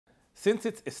Since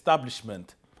its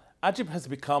establishment, AGIP has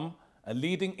become a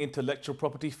leading intellectual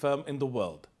property firm in the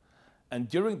world. And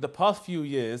during the past few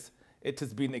years, it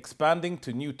has been expanding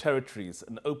to new territories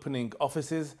and opening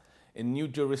offices in new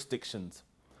jurisdictions,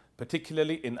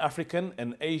 particularly in African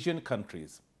and Asian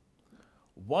countries.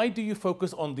 Why do you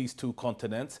focus on these two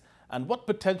continents, and what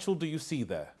potential do you see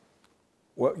there?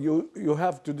 Well, you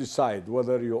have to decide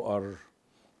whether you are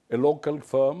a local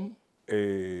firm,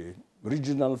 a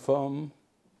regional firm,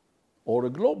 or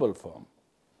a global firm.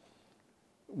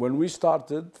 When we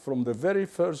started, from the very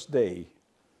first day,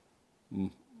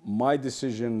 my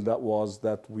decision was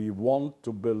that we want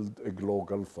to build a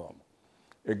global firm,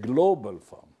 a global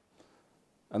firm.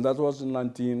 And that was in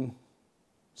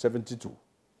 1972.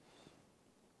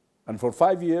 And for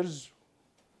 5 years,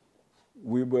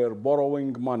 we were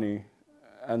borrowing money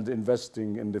and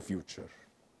investing in the future,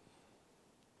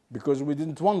 because we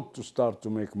didn't want to start to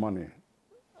make money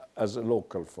as a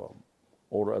local firm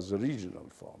or as a regional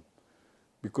firm,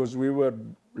 because we were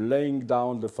laying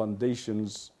down the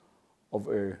foundations of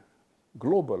a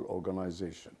global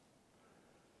organization.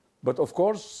 But of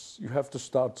course, you have to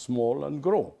start small and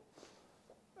grow.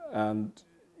 And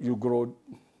you grow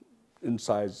in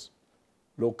size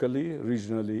locally,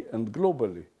 regionally, and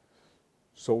globally.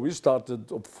 So we started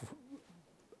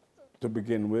to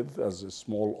begin with as a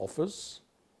small office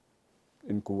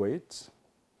in Kuwait.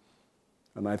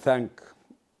 And I thank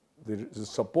the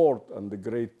support and the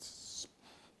great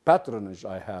patronage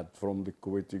I had from the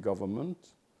Kuwaiti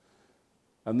government.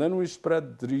 And then we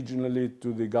spread regionally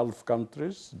to the Gulf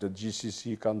countries, the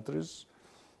GCC countries,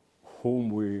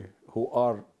 who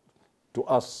are to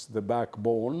us the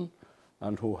backbone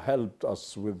and who helped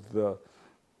us with the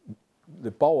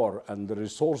power and the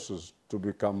resources to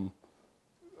become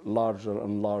larger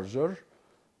and larger.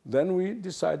 Then we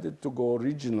decided to go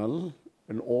regional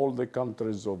in all the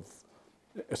countries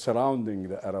surrounding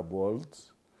the Arab world,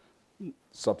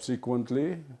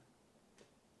 subsequently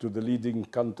to the leading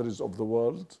countries of the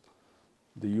world,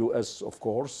 the US, of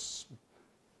course,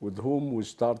 with whom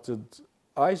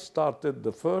I started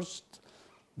the first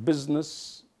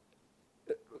business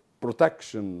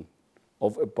protection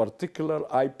of a particular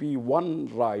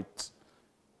IP1 right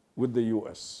with the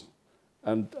US.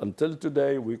 And until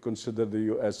today, we consider the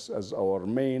US as our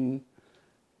main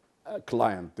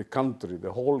client. The country,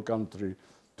 the whole country,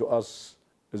 to us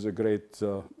is of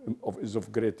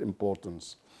great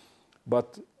importance.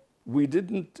 But we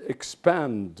didn't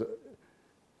expand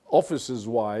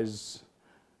offices-wise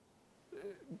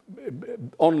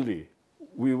only.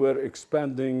 We were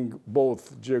expanding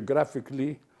both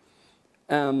geographically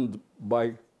and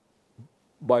by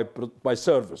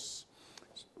service.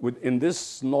 In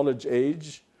this knowledge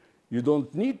age, you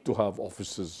don't need to have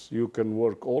offices. You can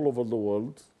work all over the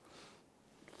world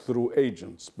through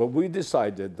agents. But we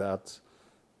decided that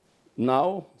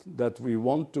now that we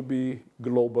want to be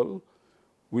global,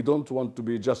 we don't want to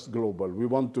be just global. We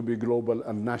want to be global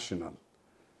and national.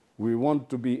 We want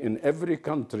to be in every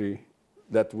country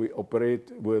that we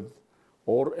operate with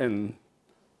or in,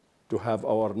 to have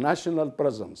our national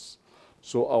presence.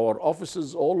 So our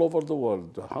offices all over the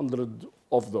world, 100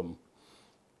 of them,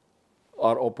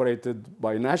 are operated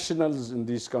by nationals in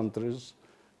these countries,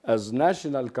 as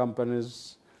national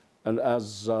companies, and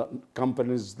as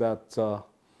companies that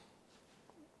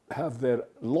have their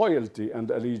loyalty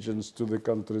and allegiance to the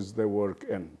countries they work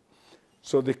in.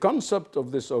 So the concept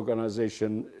of this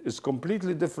organization is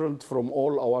completely different from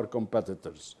all our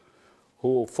competitors,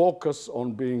 who focus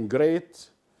on being great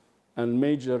and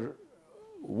major,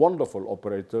 wonderful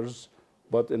operators,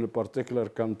 but in a particular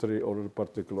country or a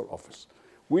particular office.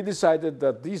 We decided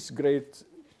that these great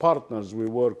partners we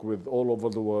work with all over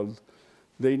the world,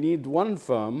 they need one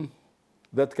firm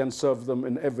that can serve them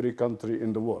in every country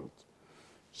in the world.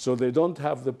 So they don't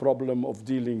have the problem of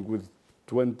dealing with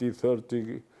 20,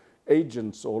 30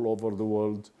 agents all over the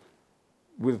world.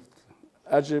 With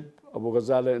AGIP,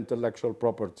 Abu-Ghazaleh Intellectual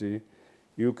Property,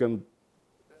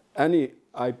 any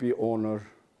IP owner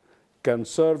can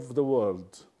serve the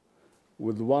world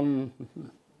with one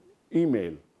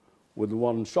email, with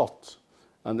one shot.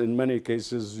 And in many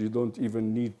cases, you don't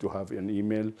even need to have an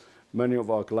email. Many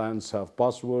of our clients have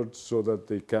passwords so that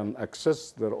they can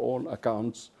access their own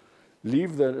accounts,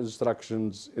 leave their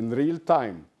instructions in real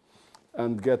time,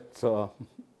 and get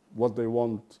what they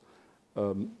want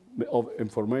of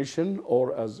information,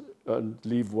 and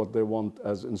leave what they want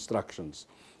as instructions.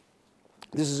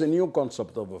 This is a new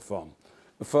concept of a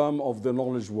firm of the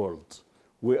knowledge world.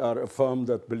 We are a firm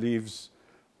that believes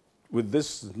with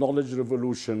this knowledge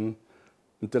revolution,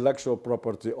 intellectual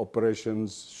property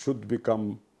operations should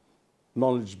become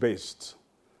knowledge-based.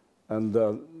 And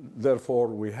therefore,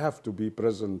 we have to be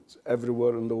present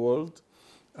everywhere in the world,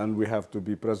 and we have to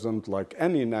be present like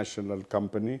any national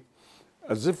company,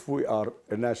 as if we are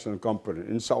a national company.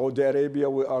 In Saudi Arabia,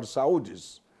 we are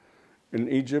Saudis. In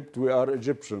Egypt, we are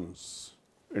Egyptians.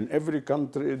 In every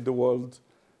country in the world,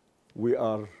 we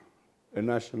are a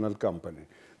national company.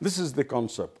 This is the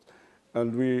concept.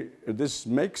 And this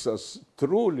makes us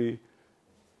truly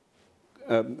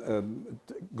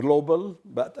global,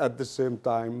 but at the same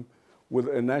time with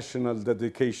a national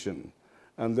dedication.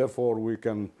 And therefore, we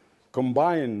can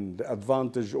combine the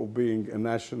advantage of being a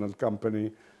national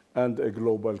company and a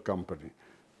global company.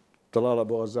 Talal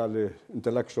Abu-Ghazaleh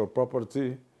Intellectual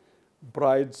Property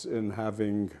prides in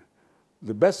having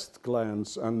the best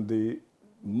clients and the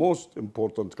most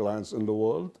important clients in the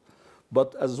world,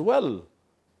 but as well,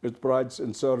 it prides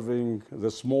in serving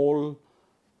the small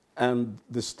and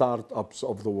the startups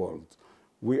of the world.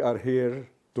 We are here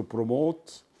to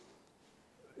promote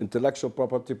intellectual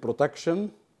property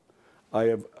protection.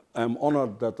 I am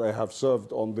honored that I have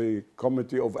served on the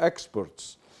committee of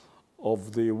experts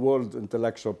of the World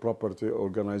Intellectual Property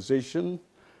Organization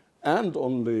and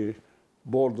on the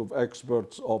board of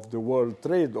experts of the World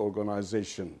Trade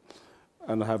Organization,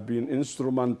 and have been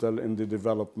instrumental in the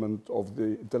development of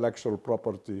the intellectual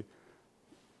property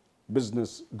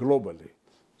business globally.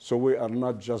 So we are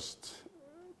not just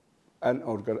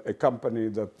a company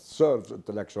that serves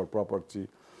intellectual property.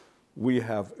 We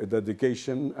have a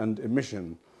dedication and a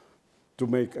mission to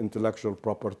make intellectual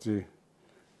property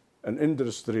an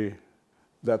industry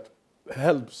that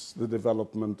helps the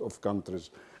development of countries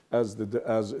as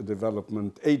a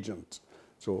development agent.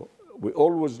 So we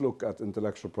always look at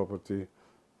intellectual property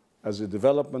as a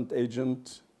development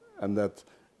agent, and that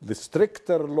the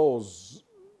stricter laws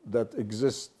that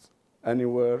exist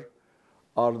anywhere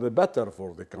are the better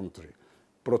for the country.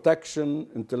 Protection,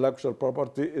 intellectual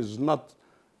property is not,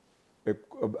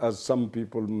 as some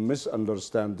people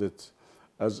misunderstand it,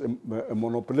 as a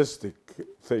monopolistic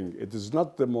thing. It is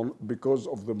not because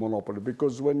of the monopoly,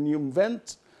 because when you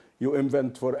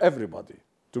invent for everybody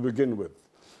to begin with.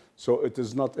 So it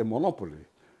is not a monopoly.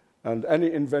 And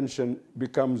any invention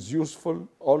becomes useful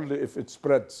only if it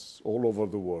spreads all over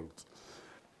the world.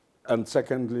 And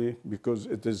secondly, because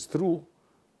it is through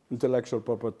intellectual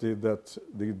property that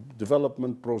the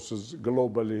development process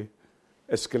globally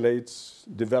escalates,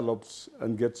 develops,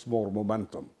 and gets more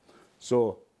momentum.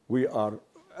 So we are,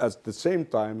 at the same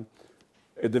time,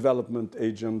 a development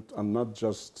agent and not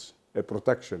just a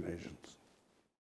protection agent.